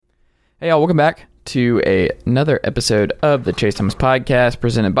Hey, y'all, welcome back to another episode of the Chase Thomas Podcast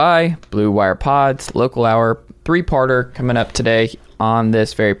presented by Blue Wire Pods, Local Hour, three-parter coming up today on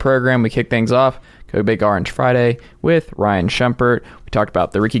this very program. We kick things off, Go Big Orange Friday with Ryan Schumpert. We talked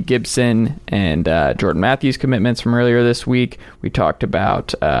about the Rickey Gibson and Jordan Matthews commitments from earlier this week. We talked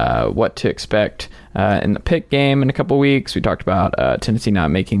about what to expect in the pick game in a couple weeks. We talked about Tennessee not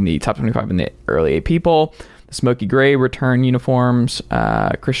making the top 25 in the early AP poll. Smokey Gray return uniforms,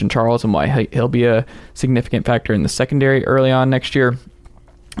 Christian Charles, and why he'll be a significant factor in the secondary early on next year.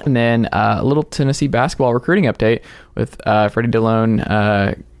 And then a little Tennessee basketball recruiting update with Freddie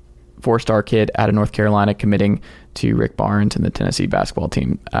Dilione, four-star kid out of North Carolina, committing to Rick Barnes and the Tennessee basketball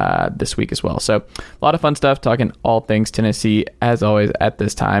team this week as well. So a lot of fun stuff, talking all things Tennessee, as always, at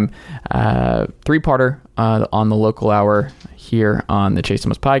this time. Three-parter on the Local Hour here on the Chase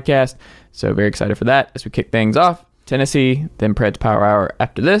Thomas Podcast. So very excited for that as we kick things off. Tennessee, then Preds Power Hour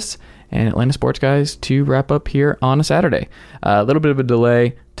after this, and Atlanta Sports Guys to wrap up here on a Saturday. A little bit of a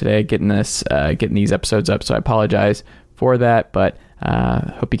delay today getting these episodes up, so I apologize for that, but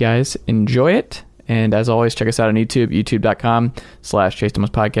hope you guys enjoy it. And as always, check us out on YouTube, youtube.com/Chase Thomas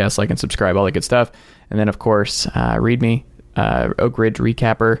Podcast. Like and subscribe, all that good stuff. And then, of course, read me, Oak Ridge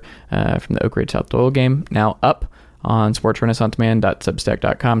recapper from the Oak Ridge South Doyle game, now up on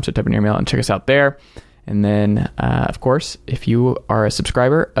sportsrenaissanceman.substack.com. So type in your email and check us out there. And then, of course, if you are a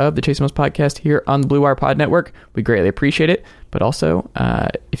subscriber of the Chase Thomas Podcast here on the Blue Wire Pod Network, we greatly appreciate it. But also,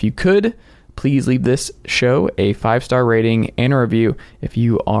 if you could, please leave this show a 5-star rating and a review if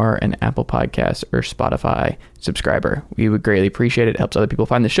you are an Apple Podcast or Spotify subscriber. We would greatly appreciate it. It helps other people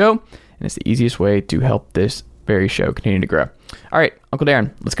find the show, and it's the easiest way to help this very show continue to grow. All right, Uncle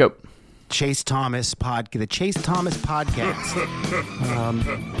Darren, let's go. The Chase Thomas Podcast.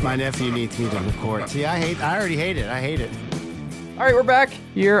 My nephew needs me to record. See, I already hate it. I hate it. All right, we're back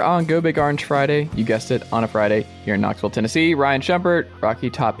here on Go Big Orange Friday. You guessed it, on a Friday here in Knoxville, Tennessee. Ryan Schumpert, Rocky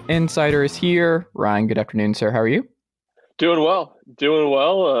Top Insider, is here. Ryan, good afternoon, sir. How are you? Doing well.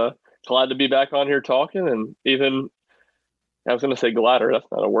 Glad to be back on here talking, and even, I was going to say gladder, that's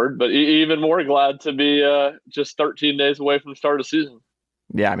not a word, but even more glad to be just 13 days away from the start of the season.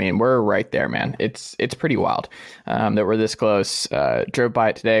 Yeah, I mean, we're right there, man. It's pretty wild that we're this close. Drove by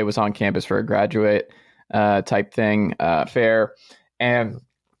it today, was on campus for a graduate type thing, fair. And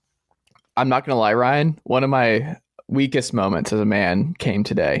I'm not going to lie, Ryan, one of my weakest moments as a man came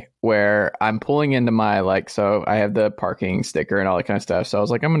today where I'm pulling into my, so I have the parking sticker and all that kind of stuff. So I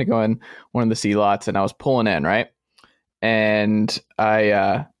was like, I'm going to go in one of the C lots, and I was pulling in, right? And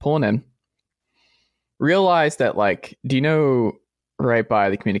I pulling in, realized that, do you know, right by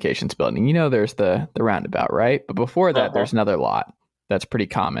the communications building, there's the roundabout, right? But before that, there's another lot that's pretty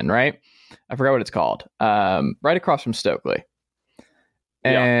common, right? I forgot what it's called. Right across from Stokely.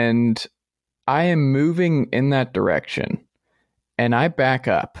 Yeah. And I am moving in that direction, and I back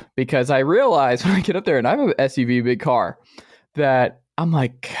up because I realize when I get up there, and I have an SUV, big car, that I'm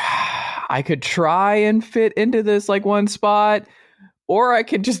like, I could try and fit into this one spot, or I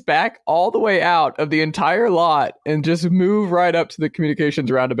could just back all the way out of the entire lot and just move right up to the communications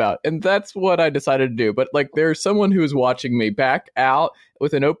roundabout. And that's what I decided to do. But there's someone who is watching me back out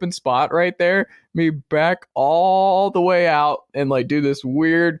with an open spot right there, me back all the way out and do this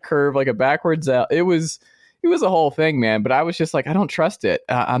weird curve, a backwards out. It was a whole thing, man. But I was just I don't trust it.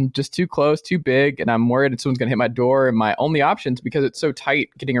 I'm just too close, too big, and I'm worried that someone's going to hit my door. And my only options, because it's so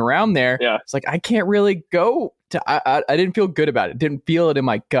tight getting around there, it's I can't really go. I didn't feel good about it. Didn't feel it in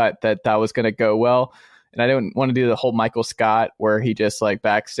my gut that was going to go well. And I didn't want to do the whole Michael Scott where he just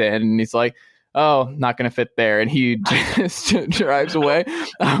backs in and he's like, oh, not going to fit there. And he just drives away.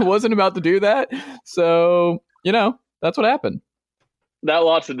 I wasn't about to do that. So, that's what happened. That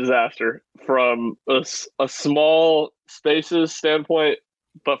lot's a disaster from a small spaces standpoint.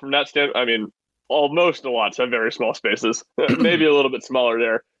 But from that standpoint, I mean, most lots have very small spaces, maybe a little bit smaller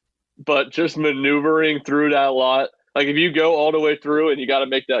there. But just maneuvering through that lot, if you go all the way through and you got to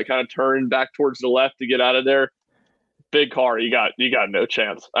make that kind of turn back towards the left to get out of there, big car, you got no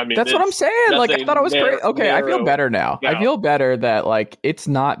chance. I mean, that's what I'm saying. I thought it was great. Okay, I feel better now. I feel better that it's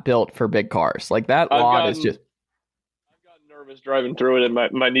not built for big cars. That lot is just. I've gotten nervous driving through it in my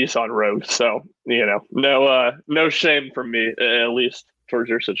Nissan Rogue, so no shame from me, at least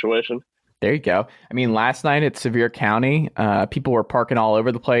towards your situation. There you go. I mean, last night at Sevier County, people were parking all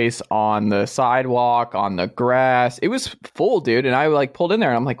over the place on the sidewalk, on the grass. It was full, dude. And I pulled in there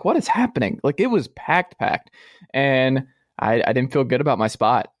and I'm like, what is happening? It was packed. And I didn't feel good about my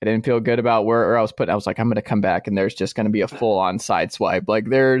spot. I didn't feel good about where I was put. I was like, I'm going to come back and there's just going to be a full on side swipe. Like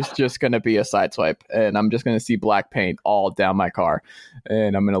there's just going to be a side swipe and I'm just going to see black paint all down my car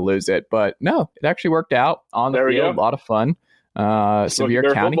and I'm going to lose it. But no, it actually worked out on the field. A lot of fun.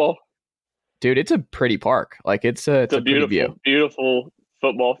 Sevier County. Football. Dude, it's a pretty park. Like it's a beautiful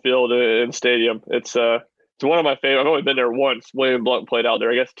football field and stadium. It's one of my favorite. I've only been there once. William Blount played out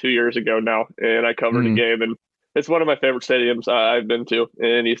there, I guess 2 years ago now, and I covered a game, and it's one of my favorite stadiums I've been to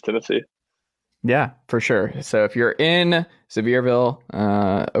in East Tennessee. Yeah, for sure. So if you're in Sevierville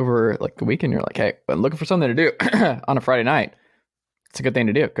over like the weekend, you're like, hey, I'm looking for something to do on a Friday night. It's a good thing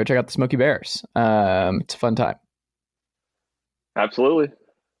to do. Go check out the Smokey Bears. It's a fun time. Absolutely.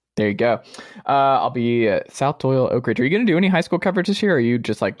 There you go. I'll be at South Doyle, Oak Ridge. Are you going to do any high school coverage this year, or are you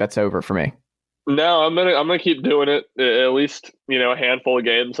just like, that's over for me? No, I'm gonna keep doing it. At least a handful of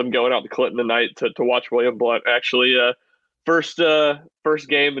games. I'm going out to Clinton tonight to watch William Blount. Actually, first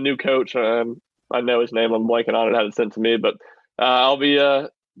game, a new coach. I know his name. I'm blanking on it. Had it sent to me, but I'll be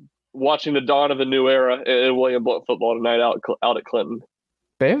watching the dawn of a new era in William Blount football tonight out at Clinton.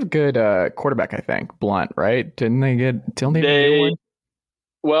 They have a good quarterback, I think. Blount, right? Didn't they get a new one?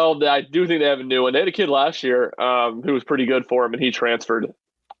 Well, I do think they have a new one. They had a kid last year who was pretty good for him, and he transferred.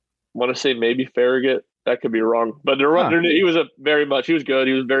 I want to say maybe Farragut. That could be wrong, but he was he was good.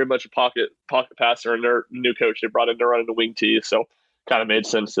 He was very much a pocket passer, and their new coach they brought in to run the wing T, so kind of made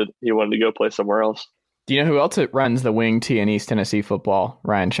sense that he wanted to go play somewhere else. Do you know who else runs the wing T in East Tennessee football?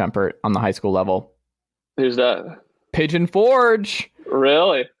 Ryan Schumpert on the high school level. Who's that? Pigeon Forge.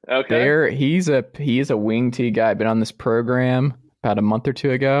 Really? Okay. He is a wing T guy. Been on this program about a month or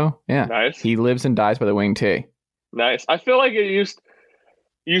two ago. Yeah. Nice. He lives and dies by the wing T. Nice. I feel like it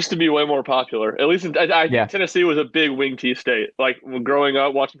used to be way more popular. At least Tennessee was a big wing T state. Like growing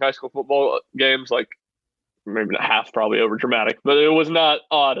up watching high school football games, like maybe not half probably over dramatic, but it was not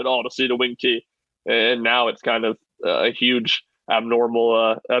odd at all to see the wing T. And now it's kind of a huge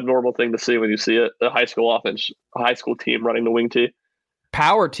abnormal thing to see when you see a high school team running the wing T.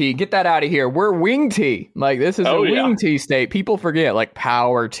 Power T, get that out of here. We're wing T. Like this is a wing T state. People forget like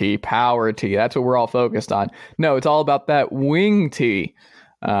power T. That's what we're all focused on. No, it's all about that wing T.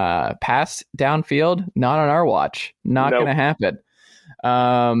 Pass downfield, not on our watch. Not going to happen.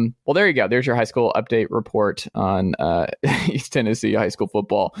 Well, there you go. There's your high school update report on East Tennessee high school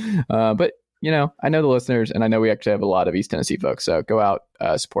football. But I know the listeners, and I know we actually have a lot of East Tennessee folks. So go out,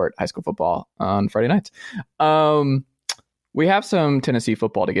 support high school football on Friday nights. We have some Tennessee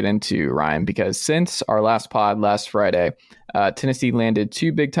football to get into, Ryan, because since our last pod last Friday, Tennessee landed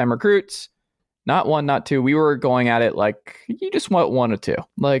 2 big-time recruits. Not 1, not 2. We were going at it like you just want 1 or 2.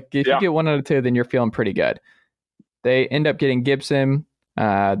 Like if you get 1 out of 2, then you're feeling pretty good. They end up getting Gibson,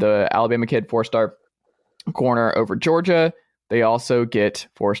 the Alabama kid, 4-star corner over Georgia. They also get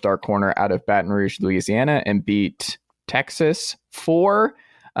 4-star corner out of Baton Rouge, Louisiana, and beat Texas for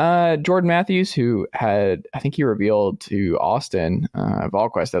Jordan Matthews, who I think he revealed to Austin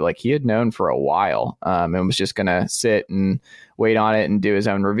Volquest that like he had known for a while and was just going to sit and wait on it and do his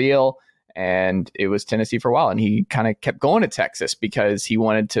own reveal. And it was Tennessee for a while. And he kind of kept going to Texas because he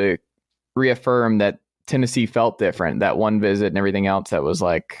wanted to reaffirm that Tennessee felt different. That one visit and everything else that was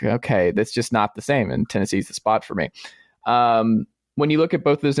like, okay, that's just not the same. And Tennessee's the spot for me. When you look at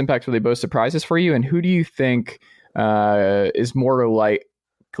both of those impacts, were they both surprises for you? And who do you think is more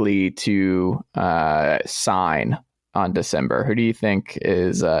likely to sign on December? Who do you think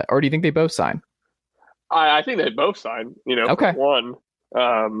is, or do you think they both sign? I think they both sign, okay. For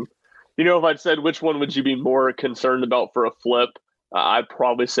one. If I'd said which one would you be more concerned about for a flip, I'd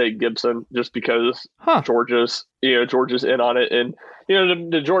probably say Gibson, just because Georgia's in on it. And,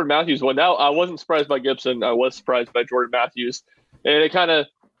 the Jordan Matthews one, now I wasn't surprised by Gibson. I was surprised by Jordan Matthews. And it kind of,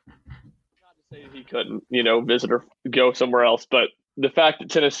 not to say he couldn't, visit or go somewhere else, but the fact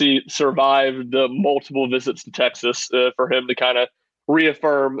that Tennessee survived the multiple visits to Texas for him to kind of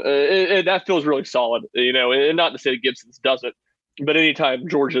reaffirm, that feels really solid, and not to say that Gibson's doesn't, but anytime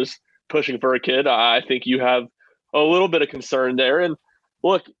Georgia's pushing for a kid, I think you have a little bit of concern there. And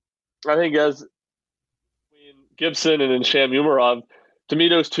look, I think as Gibson and then Sham Umarov, to me,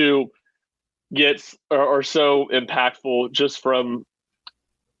 those two are so impactful just from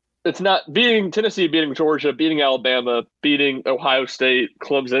it's not beating Tennessee, beating Georgia, beating Alabama, beating Ohio State,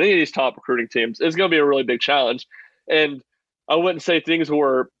 Clemson, any of these top recruiting teams is going to be a really big challenge. And I wouldn't say things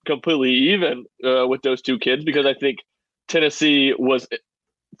were completely even with those two kids, because I think Tennessee was,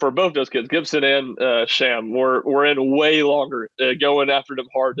 for both those kids, Gibson and Sham, were in way longer going after them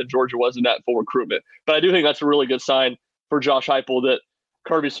hard than Georgia was in that full recruitment. But I do think that's a really good sign for Josh Heupel that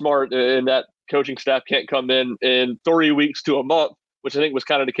Kirby Smart and that coaching staff can't come in 3 weeks to a month, which I think was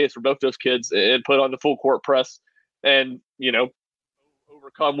kind of the case for both those kids, and put on the full court press and,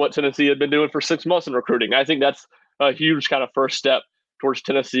 overcome what Tennessee had been doing for 6 months in recruiting. I think that's a huge kind of first step towards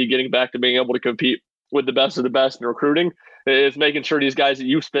Tennessee getting back to being able to compete with the best of the best in recruiting, is making sure these guys that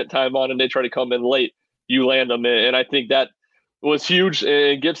you spent time on and they try to come in late, you land them. And I think that was huge.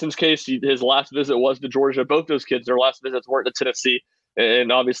 In Gibson's case, his last visit was to Georgia. Both those kids, their last visits weren't to Tennessee.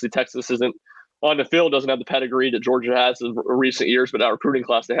 And obviously Texas isn't on the field, doesn't have the pedigree that Georgia has in recent years, but that recruiting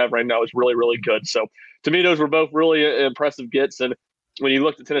class they have right now is really, really good. So to me, those were both really impressive gets. And when you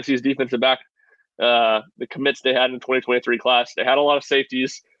looked at Tennessee's defensive back, the commits they had in the 2023 class, they had a lot of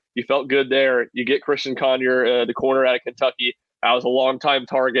safeties. You felt good there. You get Christian Conyer, the corner out of Kentucky. That was a long-time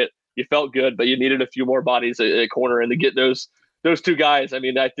target. You felt good, but you needed a few more bodies at corner. And to get those two guys, I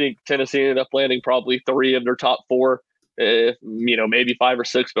mean, I think Tennessee ended up landing probably 3 of their top 4, maybe 5 or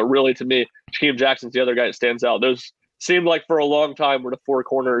 6. But really, to me, Jakeem Jackson's the other guy that stands out. Those seemed like for a long time were the 4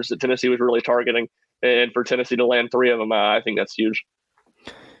 corners that Tennessee was really targeting. And for Tennessee to land 3 of them, I think that's huge.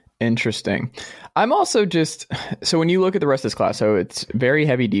 Interesting. I'm also so when you look at the rest of this class, so it's very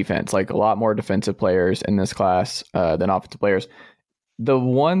heavy defense, like a lot more defensive players in this class than offensive players. The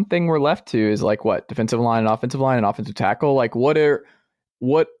one thing we're left to is like what? Defensive line and offensive tackle. Like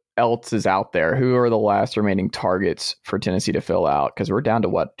what else is out there? Who are the last remaining targets for Tennessee to fill out? Because we're down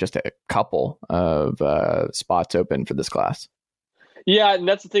to just a couple of spots open for this class. Yeah, and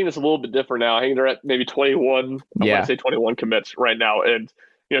that's the thing that's a little bit different now. I think they're at maybe 21. I want to say 21 commits right now. And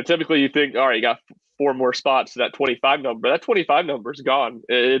typically you think, all right, you got 4 more spots to that 25 number. That 25 number is gone.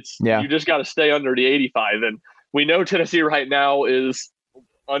 You just got to stay under the 85. And we know Tennessee right now is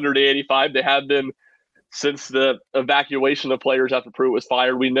under the 85. They have been since the evacuation of players after Pruitt was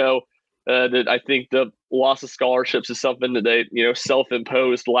fired. We know that I think the loss of scholarships is something that they,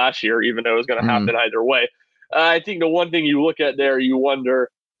 self-imposed last year, even though it was going to happen either way. I think the one thing you look at there, you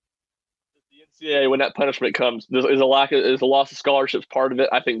wonder, the NCAA, when that punishment comes, is a loss of scholarships part of it?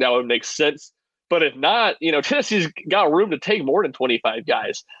 I think that would make sense. But if not, Tennessee's got room to take more than 25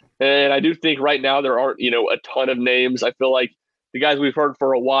 guys. And I do think right now there aren't, a ton of names. I feel like the guys we've heard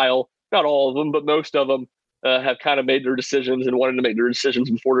for a while, not all of them, but most of them have kind of made their decisions and wanted to make their decisions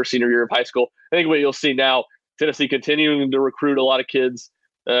before their senior year of high school. I think what you'll see now, Tennessee continuing to recruit a lot of kids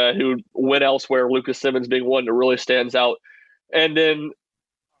who went elsewhere, Lucas Simmons being one that really stands out. And then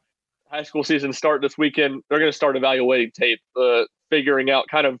high school season start this weekend, they're going to start evaluating tape, figuring out,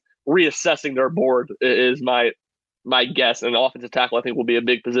 kind of reassessing their board is my guess. And offensive tackle, I think, will be a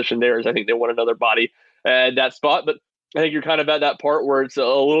big position there, as I think they want another body at that spot. But I think you're kind of at that part where it's a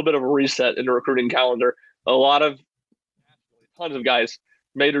little bit of a reset in the recruiting calendar. Tons of guys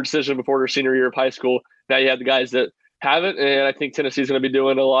made their decision before their senior year of high school. Now you have the guys that haven't, and I think Tennessee's going to be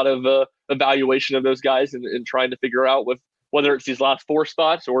doing a lot of evaluation of those guys and trying to figure out with whether it's these last 4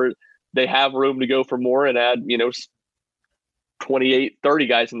 spots or they have room to go for more and add, 28, 30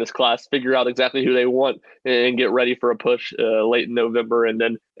 guys in this class, figure out exactly who they want and get ready for a push late in November and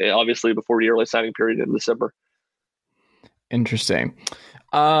then obviously before the early signing period in December. Interesting.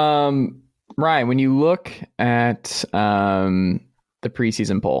 Ryan, when you look at the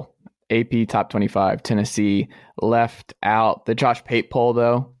preseason poll, AP top 25, Tennessee left out. The Josh Pate poll,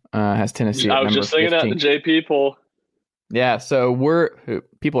 though, has Tennessee at I was number just thinking 15. that, the JP poll. Yeah, so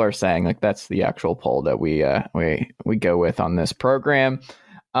people are saying like that's the actual poll that we go with on this program.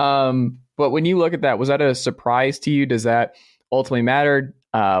 But when you look at that, was that a surprise to you? Does that ultimately matter?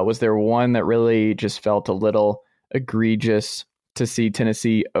 Was there one that really just felt a little egregious to see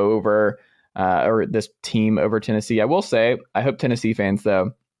Tennessee over or this team over Tennessee? I will say, I hope Tennessee fans,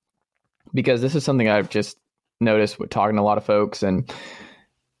 though, because this is something I've just noticed with talking to a lot of folks, and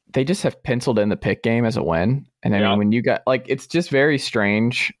they just have penciled in the Pitt game as a win. And I mean, when you got it's just very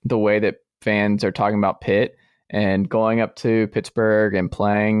strange the way that fans are talking about Pitt and going up to Pittsburgh and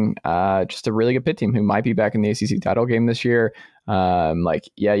playing just a really good Pitt team who might be back in the ACC title game this year.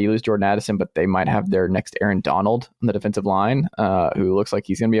 You lose Jordan Addison, but they might have their next Aaron Donald on the defensive line, who looks like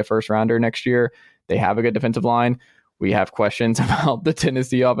he's going to be a first rounder next year. They have a good defensive line. We have questions about the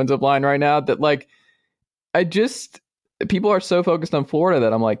Tennessee offensive line right now that people are so focused on Florida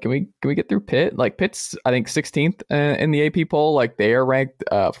that I'm like, can we get through Pitt? Like Pitt's, I think 16th in the AP poll. Like they are ranked.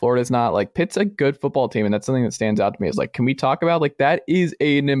 Florida's not. Like Pitt's a good football team, and that's something that stands out to me. Is like, can we talk about that is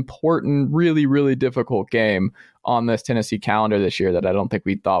an important, really, really difficult game on this Tennessee calendar this year that I don't think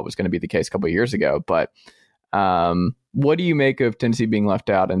we thought was going to be the case a couple of years ago. But what do you make of Tennessee being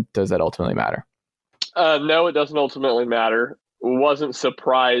left out, and does that ultimately matter? No, it doesn't ultimately matter. Wasn't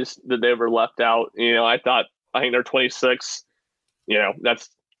surprised that they were left out. I think they're 26. That's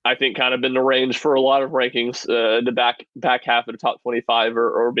I think, kind of been the range for a lot of rankings, the back half of the top 25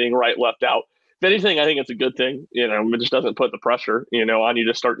 or being right left out. If anything, I think it's a good thing. It just doesn't put the pressure, on you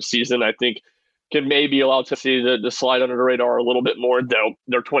to start the season. I think can maybe allow Tennessee to slide under the radar a little bit more, though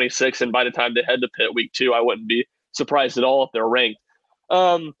they're 26, and by the time they head to Pitt week 2, I wouldn't be surprised at all if they're ranked.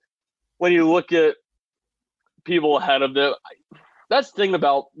 When you look at people ahead of them, that's the thing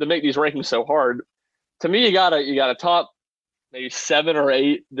about to make these rankings so hard. To me, you got a top maybe 7 or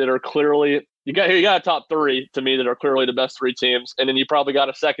 8 that are clearly you got a top 3 to me that are clearly the best 3 teams, and then you probably got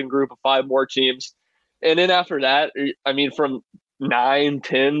a second group of 5 more teams, and then after that, I mean, from 9,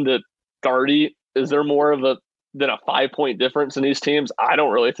 10 to 30, is there more of than a 5-point difference in these teams? I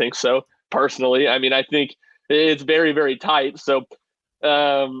don't really think so, personally. I mean, I think it's very, very tight. So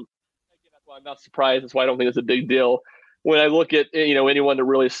that's why I'm not surprised. That's why I don't think it's a big deal. When I look at anyone that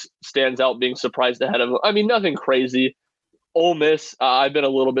really stands out being surprised ahead of them, I mean, nothing crazy. Ole Miss, I've been a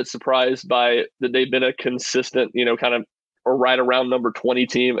little bit surprised by that they've been a consistent, kind of or right around number 20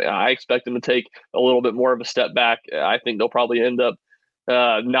 team. I expect them to take a little bit more of a step back. I think they'll probably end up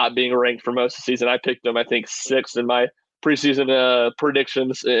not being ranked for most of the season. I picked them, I think, 6th in my preseason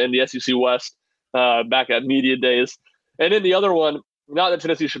predictions in the SEC West back at media days. And then the other one, not that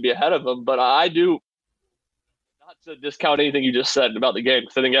Tennessee should be ahead of them, but I do, not to discount anything you just said about the game,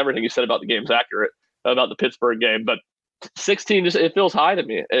 because I think everything you said about the game is accurate about the Pittsburgh game, but 16 just it feels high to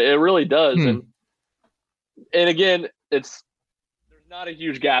me. It really does. And again, there's not a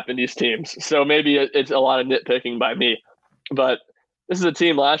huge gap in these teams, so maybe it's a lot of nitpicking by me. But this is a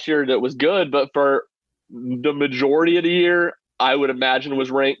team last year that was good, but for the majority of the year, I would imagine was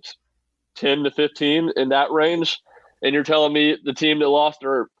ranked 10 to 15 in that range. And you're telling me the team that lost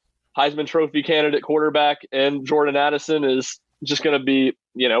their Heisman Trophy candidate quarterback and Jordan Addison is just going to be,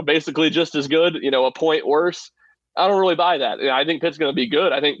 basically just as good, a point worse? I don't really buy that. I think Pitt's going to be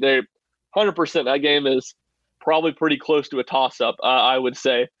good. I think they're 100%. That game is probably pretty close to a toss-up, I would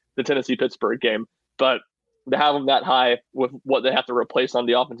say, the Tennessee-Pittsburgh game. But to have them that high with what they have to replace on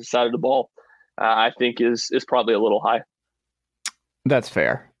the offensive side of the ball, I think is probably a little high. That's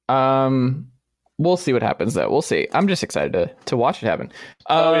fair. We'll see what happens, though. We'll see. I'm just excited to watch it happen.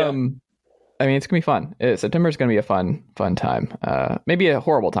 I mean, it's going to be fun. September is going to be a fun time. Maybe a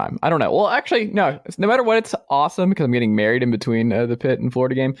horrible time. I don't know. Well, actually, no. No matter what, it's awesome because I'm getting married in between the Pitt and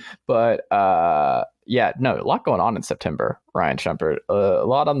Florida game. But a lot going on in September. Ryan Schumpert, a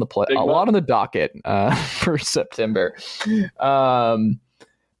lot on the docket for September.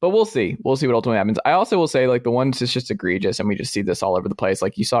 But we'll see. We'll see what ultimately happens. I also will say, like, the ones that's just egregious, and we just see this all over the place.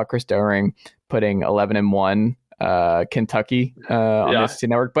 Like, you saw Chris Doering putting 11-1 Kentucky on the SEC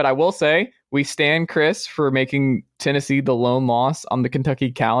Network. But I will say, we stand Chris for making Tennessee the lone loss on the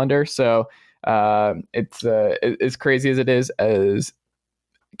Kentucky calendar. So it's as crazy as it is, as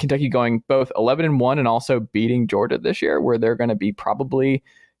Kentucky going both 11-1 and also beating Georgia this year, where they're going to be probably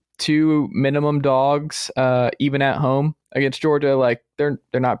 2 minimum dogs, even at home against Georgia. Like, they're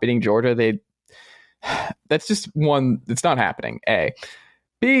not beating Georgia. That's just one. It's not happening. A.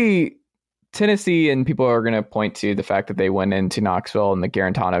 B. Tennessee, and people are going to point to the fact that they went into Knoxville in the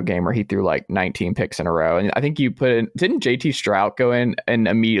Garantano game where he threw like 19 picks in a row. And I think didn't JT Strout go in and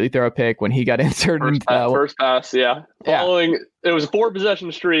immediately throw a pick when he got inserted? First pass, yeah. Following, it was a 4-possession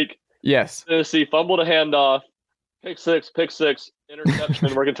streak. Yes. Tennessee fumbled a handoff, pick six,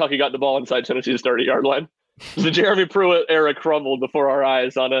 interception, where Kentucky got the ball inside Tennessee's 30-yard line. The Jeremy Pruitt era crumbled before our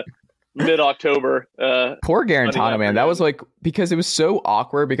eyes on a mid-October. Poor Garantano, man. That was like, because it was so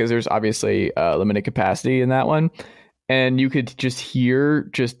awkward because there's obviously limited capacity in that one. And you could just hear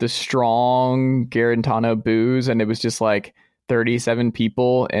just the strong Garantano boos. And it was just like 37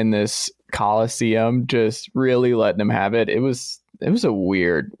 people in this Coliseum just really letting him have it. It was a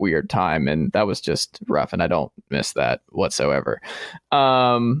weird time. And that was just rough. And I don't miss that whatsoever.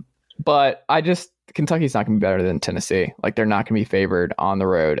 But Kentucky's not going to be better than Tennessee. Like, they're not going to be favored on the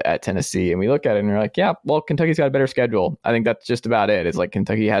road at Tennessee. And we look at it and we're like, yeah, well, Kentucky's got a better schedule. I think that's just about it. It's like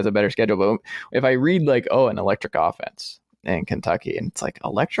Kentucky has a better schedule. But if I read like, an electric offense in Kentucky, and it's like,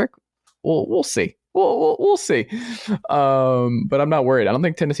 electric, we'll see. We'll see. But I'm not worried. I don't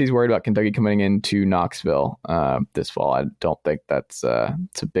think Tennessee's worried about Kentucky coming into Knoxville this fall. I don't think it's a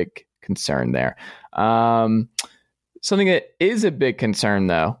big concern there. Something that is a big concern,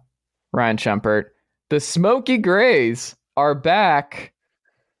 though, Ryan Schumpert, the Smokey Grays are back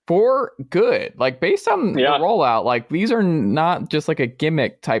for good. Like, based on the rollout, like, these are not just like a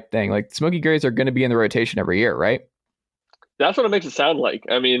gimmick type thing. Like, Smokey Grays are going to be in the rotation every year, right? That's what it makes it sound like.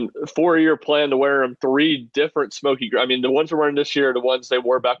 I mean, 4-year plan to wear them 3 different Smokey Grays. I mean, the ones they're wearing this year are the ones they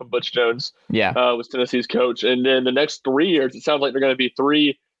wore back when Butch Jones was Tennessee's coach. And then the next 3 years, it sounds like they're going to be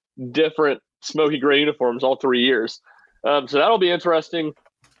 3 different smoky gray uniforms all 3 years. So that'll be interesting.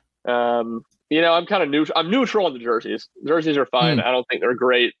 I'm kind of neutral. I'm neutral on the jerseys. Jerseys are fine. I don't think they're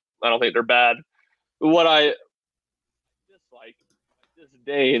great. I don't think they're bad. What I dislike,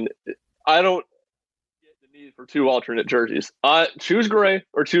 disdain, I don't get the need for 2 alternate jerseys. Choose gray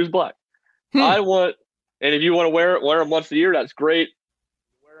or choose black. And if you want to wear them once a year, that's great.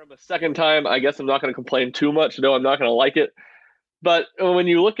 Wear them a second time, I guess I'm not going to complain too much. No, I'm not going to like it. But when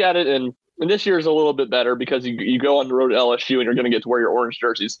you look at it, and this year is a little bit better because you go on the road to LSU and you're going to get to wear your orange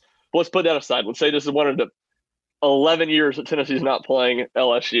jerseys. But let's put that aside. Let's say this is one of the 11 years that Tennessee's not playing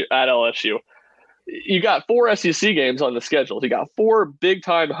LSU. You got 4 SEC games on the schedule. You got 4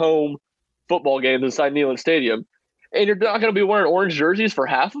 big-time home football games inside Neyland Stadium, and you're not going to be wearing orange jerseys for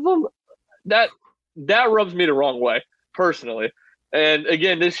half of them? That rubs me the wrong way, personally. And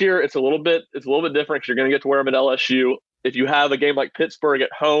again, this year it's a little bit different because you're going to get to wear them at LSU. If you have a game like Pittsburgh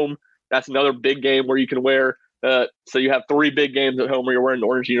at home, that's another big game where you can wear. So you have 3 big games at home where you're wearing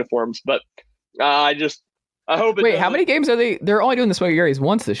orange uniforms. But I hope. Wait, how many games are they? They're only doing the smoky grays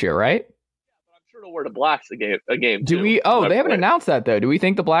once this year, right? But I'm sure they'll wear the blacks a game. Do we? Oh, they haven't announced that though. Do we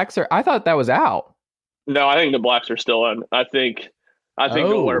think the blacks are? I thought that was out. No, I think the blacks are still in. I think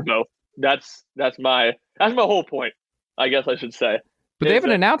they'll wear both. That's my whole point, I guess I should say. But they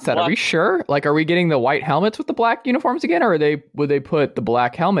haven't announced that. Are we sure? Like, are we getting the white helmets with the black uniforms again, or would they put the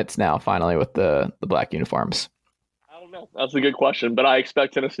black helmets now finally with the black uniforms? I don't know. That's a good question, but I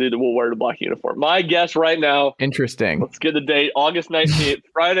expect Tennessee will wear the black uniform. My guess right now. Interesting. Let's get the date. August 19th,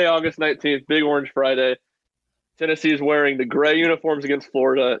 Friday, August 19th, Big Orange Friday. Tennessee is wearing the gray uniforms against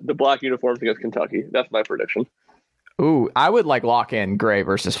Florida, the black uniforms against Kentucky. That's my prediction. Ooh, I would lock in gray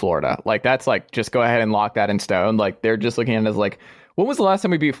versus Florida. That's just go ahead and lock that in stone. They're just looking at it as when was the last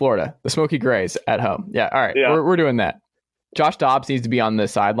time we beat Florida? The Smoky Grays at home. Yeah, all right. Yeah. We're doing that. Josh Dobbs needs to be on the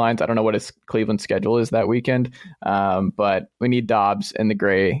sidelines. I don't know what his Cleveland schedule is that weekend, but we need Dobbs in the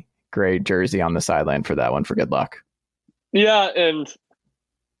gray jersey on the sideline for that one for good luck. Yeah, and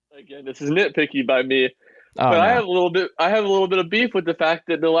again, this is nitpicky by me, but no. I have a little bit of beef with the fact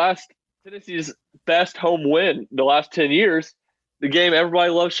that Tennessee's best home win the last 10 years, the game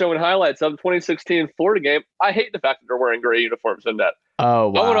everybody loves showing highlights of, the 2016 Florida game. I hate the fact that they're wearing gray uniforms in that. Oh,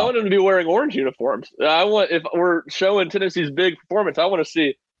 wow. I want them to be wearing orange uniforms. If we're showing Tennessee's big performance, I want to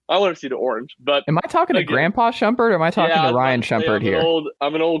see the orange. But am I talking to Grandpa Schumpert or am I talking to Ryan Schumpert here?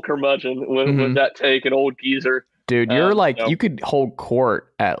 I'm an old curmudgeon with that take, an old geezer. Dude, you're you could hold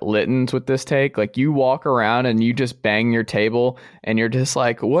court at Litton's with this take. You walk around and you just bang your table and you're just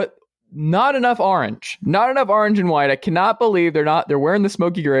what? Not enough orange and white. I cannot believe they're wearing the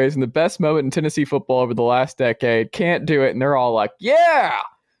smoky grays in the best moment in Tennessee football over the last decade. Can't do it. And they're all like, yeah,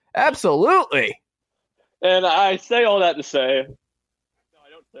 absolutely. And I say all that to say, no, I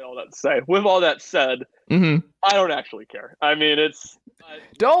don't say all that to say. With all that said, I don't actually care. I mean,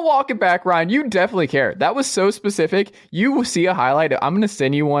 don't walk it back, Ryan. You definitely care. That was so specific. You see a highlight. I'm going to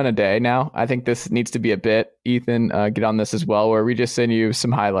send you one a day now. I think this needs to be a bit. Ethan, get on this as well, where we just send you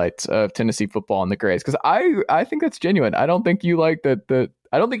some highlights of Tennessee football in the Grays, because I think that's genuine. I don't think you like I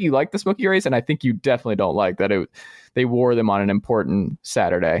don't think you like the Smoky Grays, and I think you definitely don't like that they wore them on an important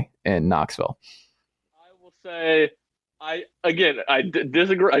Saturday in Knoxville. I will say. I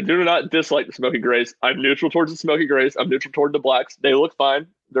disagree. I do not dislike the Smoky Grays. I'm neutral towards the Smoky Grays. I'm neutral toward the blacks. They look fine.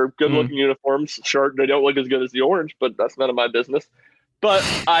 They're good-looking uniforms. Sure, they don't look as good as the orange, but that's none of my business. But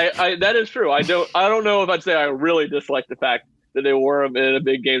I that is true. I don't know if I'd say I really dislike the fact that they wore them in a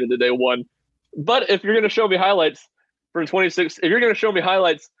big game that they won. But if you're going to show me highlights from 26, if you're going to show me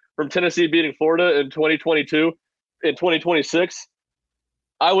highlights from Tennessee beating Florida in 2022, in 2026.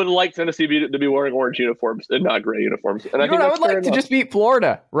 I would like Tennessee to be wearing orange uniforms and not gray uniforms. And I would like to just beat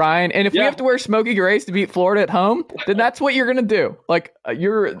Florida, Ryan. And if we have to wear smoky grays to beat Florida at home, then that's what you're going to do.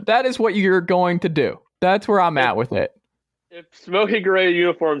 That is what you're going to do. That's where I'm at with it. If smoky gray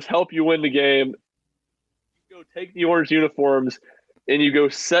uniforms help you win the game, you go take the orange uniforms and you go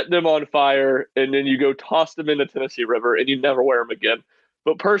set them on fire and then you go toss them in the Tennessee River and you never wear them again.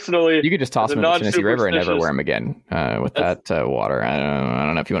 But personally, you could just toss them in the Tennessee River and never wear them again with that water. I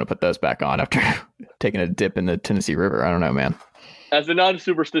don't know if you want to put those back on after taking a dip in the Tennessee River. I don't know, man. As a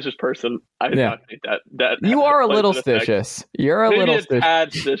non-superstitious person, I do not think that you are a little stitious. You're a little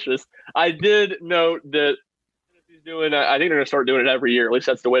stitious. I did note that Tennessee's doing. I think they're going to start doing it every year. At least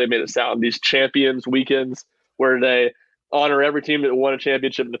that's the way they made it sound. These champions weekends where they honor every team that won a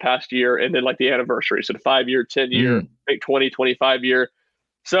championship in the past year, and then the anniversary. So the 5-year, 10-year, 20, 25-year.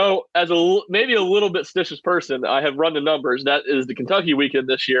 So as maybe a little bit stitious person, I have run the numbers. That is the Kentucky weekend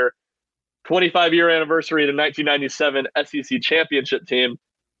this year, 25-year anniversary of the 1997 SEC championship team.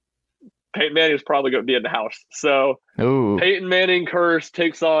 Peyton Manning is probably going to be in the house. So Ooh. Peyton Manning curse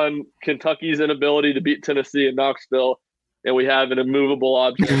takes on Kentucky's inability to beat Tennessee and Knoxville, and we have an immovable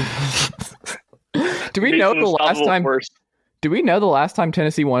object. Do we know the last time? Do we know the last time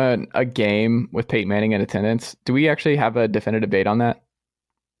Tennessee won a game with Peyton Manning in attendance? Do we actually have a definitive date on that?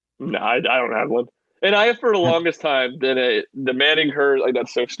 No, I don't have one. And I have for the longest time been the Manning curse. Like,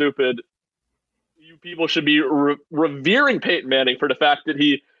 that's so stupid. You people should be revering Peyton Manning for the fact that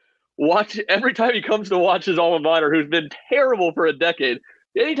he every time he comes to watch his alma mater, who's been terrible for a decade.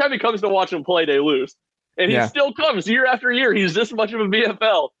 Anytime he comes to watch them play, they lose, and he still comes year after year. He's this much of a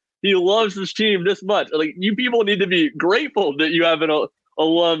BFL. He loves his team this much. Like, you people need to be grateful that you have an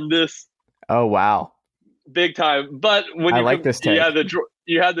alum this. Oh wow, big time! But when you like this take.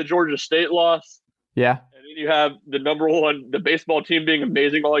 You had the Georgia State loss. Yeah. And then you have the number one, the baseball team being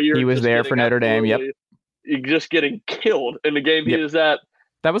amazing all year. He was there for Notre Dame. Yep. Just getting killed in the game he was at.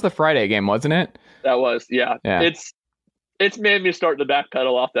 That was the Friday game, wasn't it? That was, yeah. It's made me start to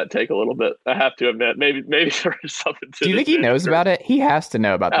backpedal off that take a little bit. I have to admit, maybe there is something to. Do you think he knows about it? He has to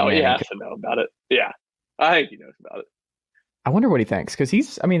know about. He has to know about it. Yeah, I think he knows about it. I wonder what he thinks, because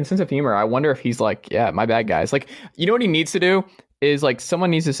sense of humor. I wonder if he's like, yeah, my bad, guys. Like, you know what he needs to do is, like,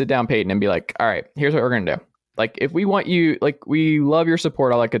 someone needs to sit down Peyton and be like, all right, here's what we're gonna do. Like, if we want you, like, we love your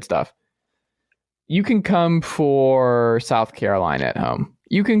support, all that good stuff. You can come for South Carolina at home.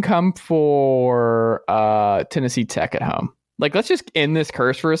 You can come for Tennessee Tech at home. Like, let's just end this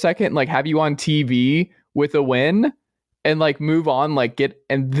curse for a second. Like, have you on TV with a win, and like move on.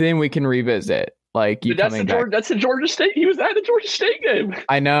 And then we can revisit. Like, you that's the Georgia State. He was at the Georgia State game.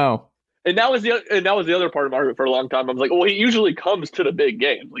 I know. And that was the other part of my argument for a long time. I was like, well, he usually comes to the big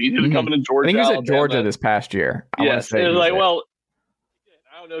game. Like, he's either coming to Georgia. I think he was at Georgia this past year. Yes, and it was like, well,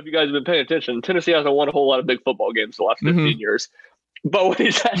 I don't know if you guys have been paying attention. Tennessee hasn't won a whole lot of big football games the last 15 years. But when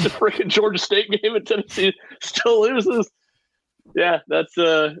he's at the freaking Georgia State game and Tennessee still loses, yeah, that's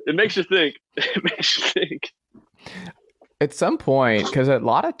it makes you think. It makes you think. At some point, because a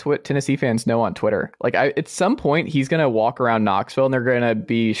lot of Tennessee fans know on Twitter, like, at some point he's going to walk around Knoxville and they're going to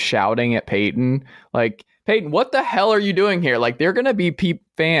be shouting at Peyton, like, Peyton, what the hell are you doing here? Like, they're going to be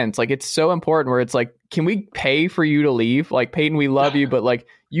fans. Like, it's so important where it's like, can we pay for you to leave? Like, Peyton, we love you, but like,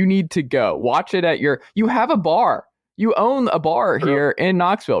 you need to go. Watch it at you have a bar. You own a bar here in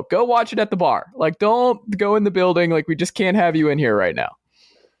Knoxville. Go watch it at the bar. Like, don't go in the building. Like, we just can't have you in here right now.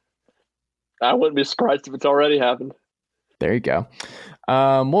 I wouldn't be surprised if it's already happened. There you go.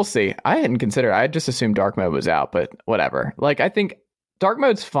 We'll see. I hadn't considered. I just assumed dark mode was out, but whatever. Like, I think dark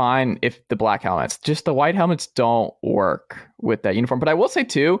mode's fine if the black helmets. Just the white helmets don't work with that uniform. But I will say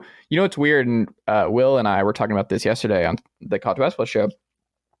too, you know, it's weird. And Will and I were talking about this yesterday on the College Basketball Show.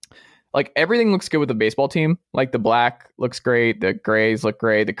 Like, everything looks good with the baseball team. Like, the black looks great. The grays look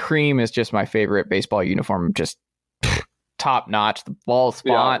great. The cream is just my favorite baseball uniform. Just top notch. The Vols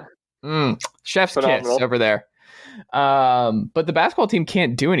font. Yeah. Chef's Phenomenal. Kiss over there. But the basketball team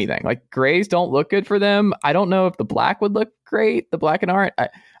can't do anything. Like, grays don't look good for them. I don't know if the black would look great. The black and orange.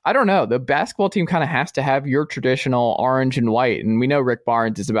 I don't know. The basketball team kind of has to have your traditional orange and white. And we know Rick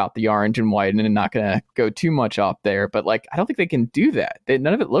Barnes is about the orange and white and not going to go too much off there. But like, I don't think they can do that.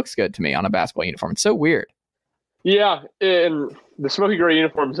 None of it looks good to me on a basketball uniform. It's so weird. Yeah. And the smoky gray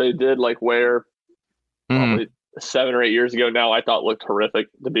uniforms they did like wear probably 7 or 8 years ago now, I thought looked horrific,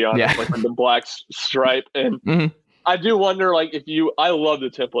 to be honest. Like, with the black stripe. And I do wonder, like, I love the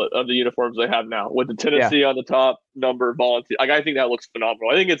template of the uniforms they have now with the Tennessee on the top, number, volunteer. Like, I think that looks phenomenal.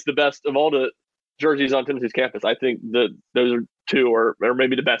 I think it's the best of all the jerseys on Tennessee's campus. I think that those are two or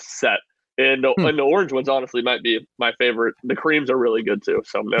maybe the best set. And the orange ones, honestly, might be my favorite. The creams are really good, too.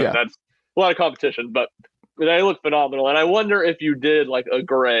 So that's a lot of competition. But they look phenomenal. And I wonder if you did, like, a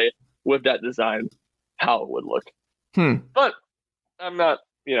gray with that design, how it would look. But I'm not.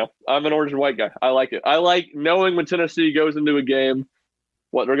 I'm an orange and white guy. I like it. I like knowing when Tennessee goes into a game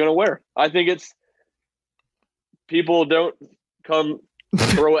what they're going to wear. I think it's people don't come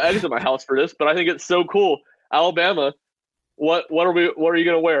throw eggs at my house for this, but I think it's so cool. Alabama, what are you going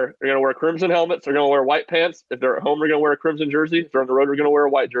to wear? They're going to wear crimson helmets. They're going to wear white pants. If they're at home, they're going to wear a crimson jersey. If they're on the road, they're going to wear a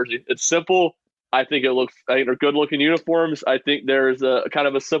white jersey. It's simple. I think they're good looking uniforms. I think there's a kind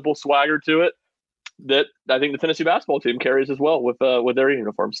of a simple swagger to it that I think the Tennessee basketball team carries as well with their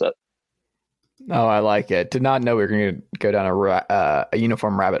uniform set. Oh, I like it. Did not know we were going to go down a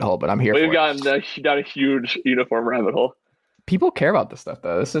uniform rabbit hole, but I'm here for it. We've gotten down a huge uniform rabbit hole. People care about this stuff,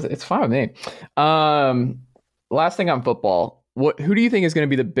 though. It's fine with me. Last thing on football. Who do you think is going to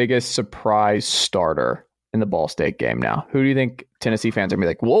be the biggest surprise starter in the Ball State game now? Who do you think Tennessee fans are going to be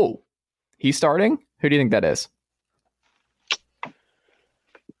like, whoa, he's starting? Who do you think that is?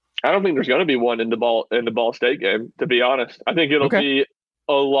 I don't think there's going to be one in the Ball State game, to be honest. I think it'll be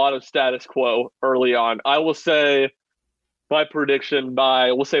a lot of status quo early on. I will say my prediction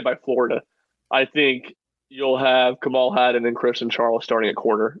we'll say by Florida. I think you'll have Kamal Haddon and Christian Charles starting at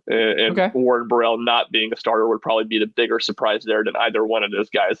corner, and Warren Burrell not being a starter would probably be the bigger surprise there than either one of those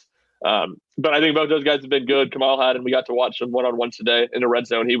guys. But I think both those guys have been good. Kamal Haddon, we got to watch him one-on-one today in the red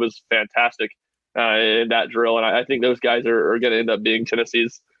zone. He was fantastic in that drill, and I think those guys are going to end up being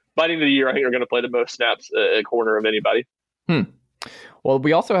Tennessee's, by the end of the year, I think are going to play the most snaps at corner of anybody. Well,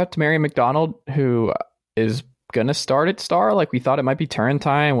 we also have Tamarion McDonald, who is going to start at star. Like, we thought it might be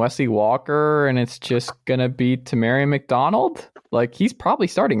Turrentine, Wesley Walker, and it's just going to be Tamarion McDonald. Like, he's probably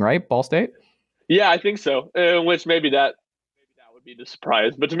starting, right? Ball State? Yeah, I think so. Which maybe that would be the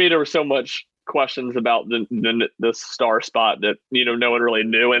surprise. But to me, there were so much questions about the star spot that, no one really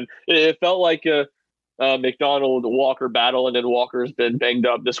knew. And it felt like a McDonald Walker battle, and then Walker's been banged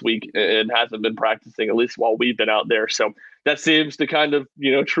up this week and hasn't been practicing, at least while we've been out there. So that seems to kind of,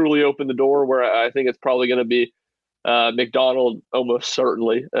 truly open the door where I think it's probably going to be McDonald almost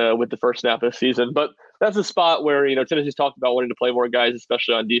certainly with the first snap of the season. But that's a spot where, Tennessee's talked about wanting to play more guys,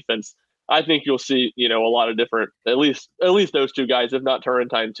 especially on defense. I think you'll see, a lot of different, at least those two guys, if not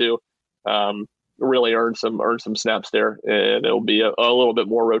Turrentine too, really earn some snaps there. And it'll be a little bit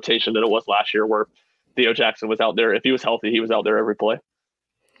more rotation than it was last year where Theo Jackson was out there. If he was healthy, he was out there every play.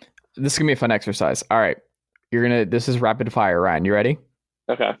 This is going to be a fun exercise. All right. This is rapid fire, Ryan. You ready?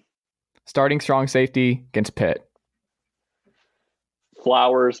 Okay. Starting strong safety against Pitt.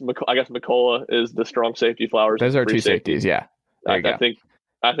 Flowers. I guess McCullough is the strong safety. Flowers. Those are two safeties. Yeah. I think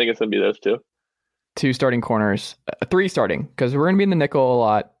it's going to be those two. Two starting corners. Three starting, because we're going to be in the nickel a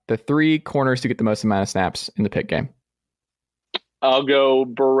lot. The three corners to get the most amount of snaps in the Pitt game. I'll go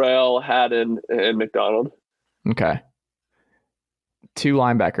Burrell, Haddon, and McDonald. Okay. Two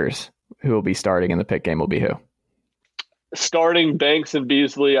linebackers who will be starting in the Pitt game will be who? Starting Banks and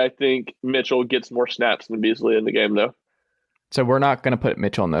Beasley. I think Mitchell gets more snaps than Beasley in the game, though. So we're not going to put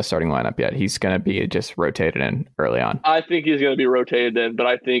Mitchell in the starting lineup yet. He's going to be just rotated in early on. I think he's going to be rotated in, but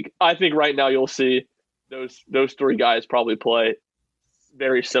I think right now you'll see those three guys probably play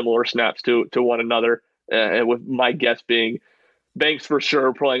very similar snaps to one another, and with my guess being Banks for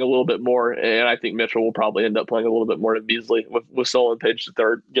sure playing a little bit more, and I think Mitchell will probably end up playing a little bit more than Beasley, with Solon Page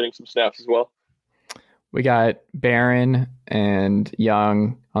III getting some snaps as well. We got Barron and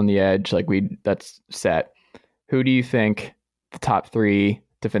Young on the edge. That's set. Who do you think the top three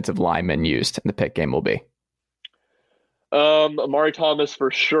defensive linemen used in the Pitt game will be? Amari Thomas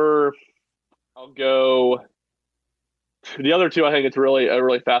for sure. I'll go the other two. I think it's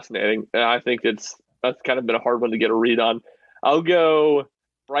really fascinating, and I think that's kind of been a hard one to get a read on. I'll go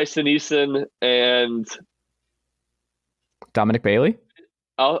Bryson Eason and Dominic Bailey.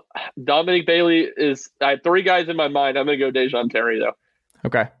 Dominic Bailey is. I have three guys in my mind. I'm going to go Dejon Terry though.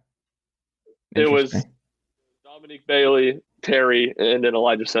 Okay. It was Dominic Bailey, Terry, and then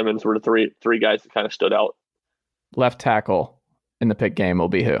Elijah Simmons were the three guys that kind of stood out. Left tackle in the Pitt game will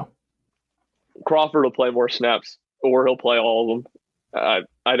be who? Crawford will play more snaps, or he'll play all of them.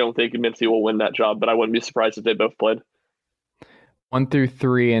 I don't think Mincy will win that job, but I wouldn't be surprised if they both played. 1 through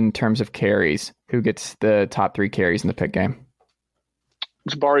 3 in terms of carries. Who gets the top 3 carries in the Pitt game?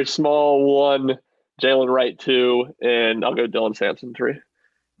 Jabari Small 1, Jalen Wright 2, and I'll go Dylan Sampson 3.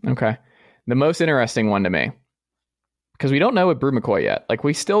 Okay. The most interesting one to me, because we don't know with Brew McCoy yet.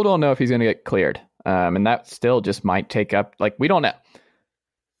 We still don't know if he's going to get cleared. And that still just might take up, we don't know.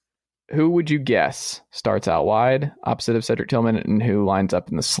 Who would you guess starts out wide, opposite of Cedric Tillman, and who lines up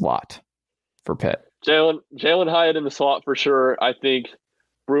in the slot for Pitt? Jalen Hyatt in the slot for sure. I think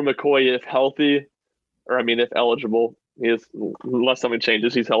Brew McCoy, if healthy, if eligible, unless something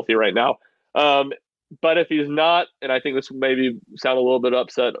changes, he's healthy right now. But if he's not, and I think this maybe sound a little bit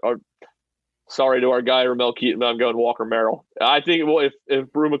upset, or sorry to our guy Ramel Keaton, but I'm going Walker Merrill. I think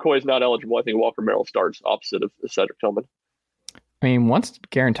if Brew McCoy is not eligible, I think Walker Merrill starts opposite of Cedric Tillman. Once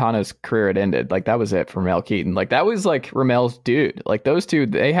Garantano's career had ended, that was it for Ramel Keaton. That was Ramel's dude. Those two,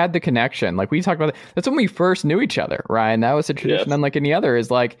 they had the connection. We talked about that's when we first knew each other, Ryan. That was a tradition, yes. Unlike any other. Is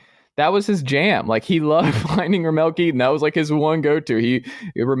that was his jam. He loved finding Ramel Keaton. That was his one go-to.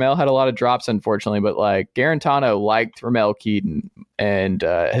 Ramel had a lot of drops, unfortunately, but Garantano liked Ramel Keaton and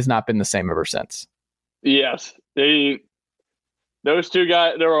has not been the same ever since. Yes, those two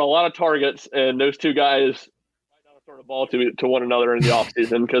guys. There were a lot of targets, and those two guys throw the ball to one another in the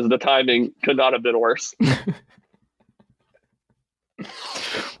offseason because the timing could not have been worse.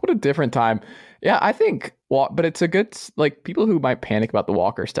 What a different time. Yeah, I think, but it's a good, people who might panic about the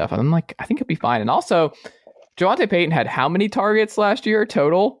Walker stuff, I'm I think it'd be fine. And also, Javante Payton had how many targets last year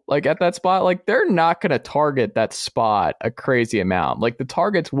total? Like at that spot, like they're not going to target that spot a crazy amount. Like the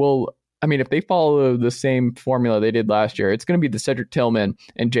targets will, I mean, if they follow the same formula they did last year, it's going to be the Cedric Tillman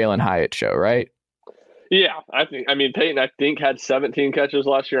and Jalen Hyatt show, right? Yeah, Peyton, I think, had 17 catches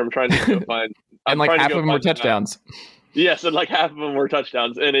last year. I'm trying to go find. And like half of them were touchdowns. Yes, and like half of them were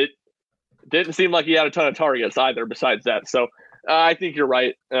touchdowns. And it didn't seem like he had a ton of targets either besides that. So I think you're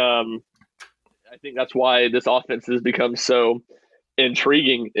right. I think that's why this offense has become so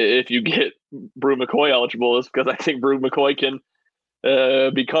intriguing if you get Brew McCoy eligible, is because I think Brew McCoy can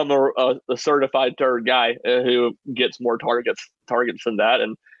become a certified third guy who gets more targets than that.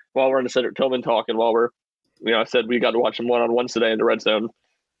 And while we're in the Cedric Tillman talk, and while we're, I said we got to watch him one-on-one today in the red zone,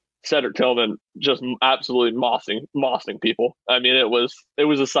 Cedric Tillman just absolutely mossing people. I mean, it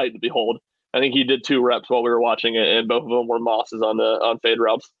was a sight to behold. I think he did 2 reps while we were watching it, and both of them were mosses on fade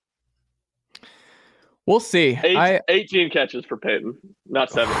routes. We'll see. 18 catches for Peyton,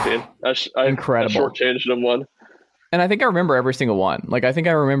 not 17. Incredible. I shortchanged him one. And I think I remember every single one. Like, I think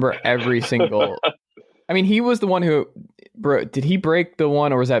I remember every single. I mean, he was the one who. Did he break the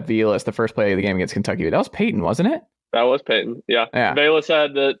one, or was that Velas, the first play of the game against Kentucky? That was Peyton, wasn't it? That was Peyton, yeah. Velas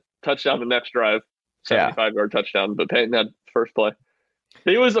had the touchdown the next drive, 75-yard touchdown, but Peyton had first play.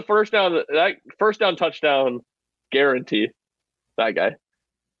 He was the first down touchdown guarantee, that guy.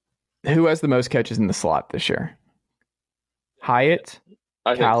 Who has the most catches in the slot this year? Hyatt,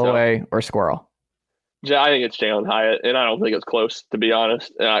 Callaway, or Squirrel? I think it's Jalen Hyatt, and I don't think it's close, to be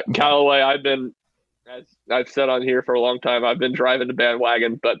honest. Callaway, as I've said on here for a long time, I've been driving the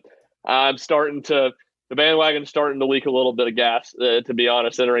bandwagon, but the bandwagon's starting to leak a little bit of gas, to be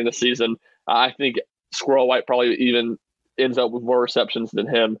honest, entering the season. I think Squirrel White probably even ends up with more receptions than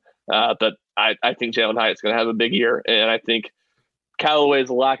him, but I think Jalen Hyatt's going to have a big year, and I think Callaway's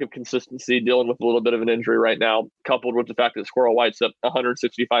lack of consistency, dealing with a little bit of an injury right now, coupled with the fact that Squirrel White's a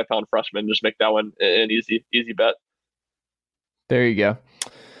 165-pound freshman, just make that one an easy bet. There you go.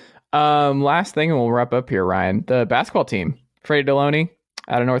 Last thing, and we'll wrap up here, Ryan. The basketball team, Freddie Dilione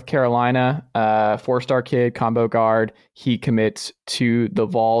out of North Carolina, 4-star kid, combo guard. He commits to the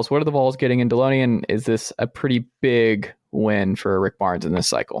Vols. What are the Vols getting in Dilione, and is this a pretty big win for Rick Barnes in this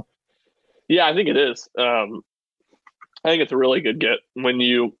cycle? Yeah, I think it is. I think it's a really good get when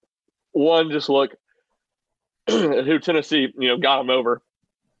you, just look at who Tennessee, got them over.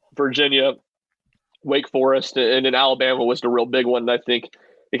 Virginia, Wake Forest, and then Alabama was the real big one. I think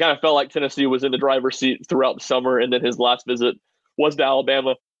it kind of felt like Tennessee was in the driver's seat throughout the summer, and then his last visit was to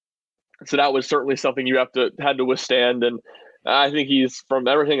Alabama. So that was certainly something you had to withstand. And I think from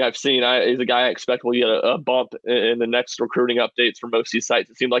everything I've seen, he's a guy I expect will get a bump in the next recruiting updates from most of these sites.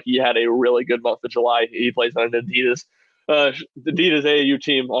 It seemed like he had a really good month of July. He plays on an Adidas AAU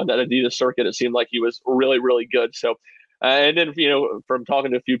team on that Adidas circuit. It seemed like he was really, really good. So, and then, from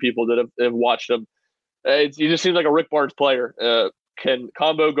talking to a few people that have watched him, he just seems like a Rick Barnes player. Can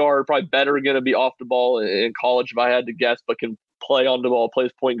combo guard, probably better going to be off the ball in college if I had to guess, but can play on the ball,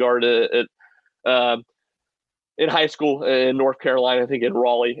 plays point guard in high school in North Carolina. I think in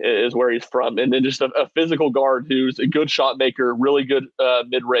Raleigh is where he's from. And then just a physical guard who's a good shot maker, really good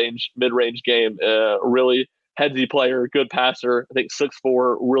mid-range game, really headsy player, good passer. I think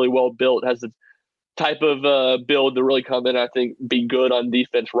 6'4", really well built, has the type of build to really come in, I think, be good on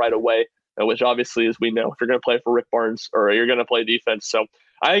defense right away, which obviously, as we know, if you're going to play for Rick Barnes or you're going to play defense. So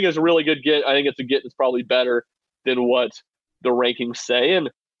I think it's a really good get. I think it's a get that's probably better than what the rankings say. And,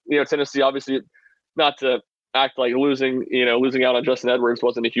 Tennessee, obviously, not to act like losing out on Justin Edwards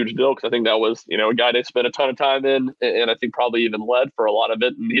wasn't a huge deal, because I think that was, a guy they spent a ton of time in, and I think probably even led for a lot of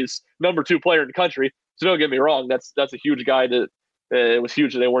it. And he's number 2 player in the country. So don't get me wrong, that's a huge guy that it was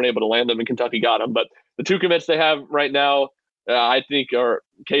huge that they weren't able to land him, and Kentucky got him. But the 2 commits they have right now, I think, are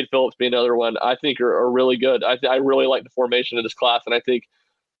Cade Phillips being another one, I think are really good. I really like the formation of this class, and I think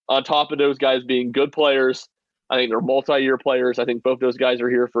on top of those guys being good players, I think they're multi-year players. I think both those guys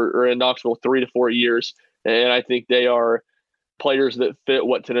are in Knoxville 3 to 4 years, and I think they are players that fit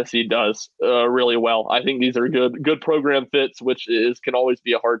what Tennessee does really well. I think these are good program fits, which can always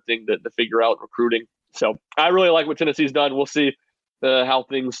be a hard thing to figure out in recruiting. So I really like what Tennessee's done. We'll see how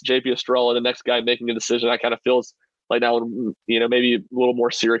things, JP Estrella, the next guy making a decision. I kind of feels like now, maybe a little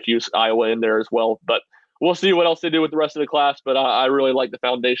more Syracuse, Iowa in there as well. But we'll see what else they do with the rest of the class. But I really like the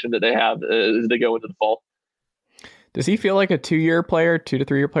foundation that they have as they go into the fall. Does he feel like a 2-year player, 2 to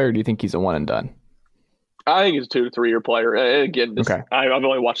 3 year player? Or do you think he's a one and done? I think he's a 2 to 3 year player. And again, okay. I've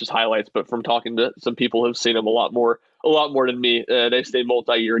only watched his highlights, but from talking to some people who've seen him a lot more than me, they say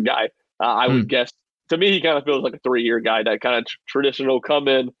multi-year guy. I would guess, to me, he kind of feels like a 3-year guy, that kind of traditional come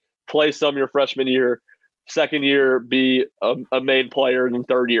in, play some your freshman year, second year be a main player, and then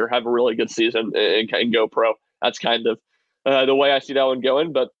third year have a really good season and go pro. That's kind of the way I see that one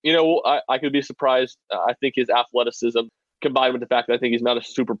going. But, I could be surprised. I think his athleticism combined with the fact that I think he's not a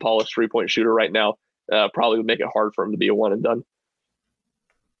super polished 3-point shooter right now probably would make it hard for him to be a one and done.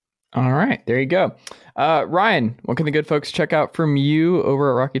 All right, there you go. Ryan, what can the good folks check out from you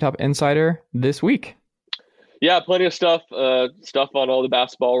over at Rocky Top Insider this week? Yeah, plenty of stuff on all the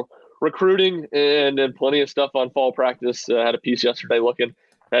basketball recruiting, and then plenty of stuff on fall practice. I had a piece yesterday looking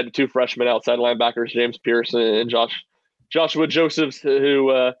at the 2 freshmen outside linebackers, James Pierce and Joshua Josephs,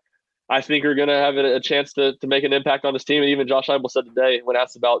 who I think are going to have a chance to make an impact on this team. And even Josh Heupel said today, when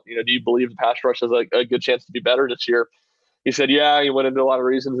asked about, do you believe the pass rush has a good chance to be better this year? He said, yeah, he went into a lot of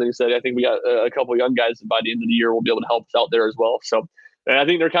reasons. And he said, I think we got a couple of young guys that by the end of the year will be able to help us out there as well. So, and I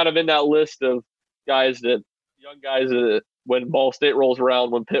think they're kind of in that list of young guys that when Ball State rolls around,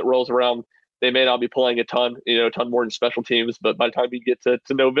 when Pitt rolls around, they may not be playing a ton more than special teams. But by the time you get to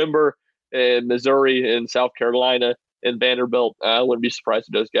November and Missouri and South Carolina and Vanderbilt, I wouldn't be surprised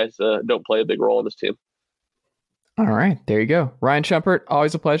if those guys don't play a big role in this team. All right, there you go. Ryan Schumpert,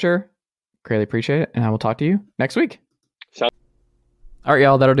 always a pleasure. Greatly appreciate it. And I will talk to you next week. All right,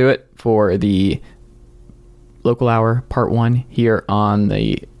 y'all, that'll do it for the Local Hour Part 1 here on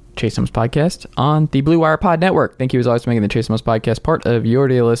the Chase Thomas Podcast on the Blue Wire Pod Network. Thank you as always for making the Chase Thomas Podcast part of your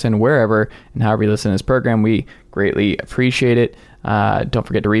daily listen wherever and however you listen to this program. We greatly appreciate it. Don't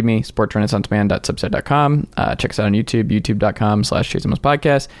forget to read me, sportsrenaissanceman.substack.com. Check us out on YouTube, youtube.com/Chase Thomas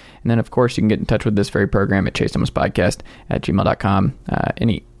Podcast. And then, of course, you can get in touch with this very program at chasethomaspodcast@gmail.com.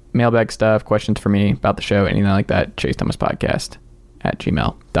 Any mailbag stuff, questions for me about the show, anything like that,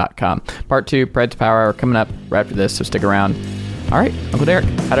 chasethomaspodcast@gmail.com. Part 2, Preds Power Hour coming up right after this, so stick around. All right, Uncle Derek,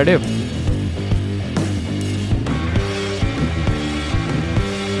 how'd I do?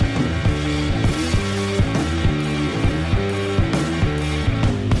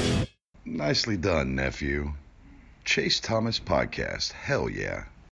 Nicely done, nephew. Chase Thomas Podcast. Hell yeah.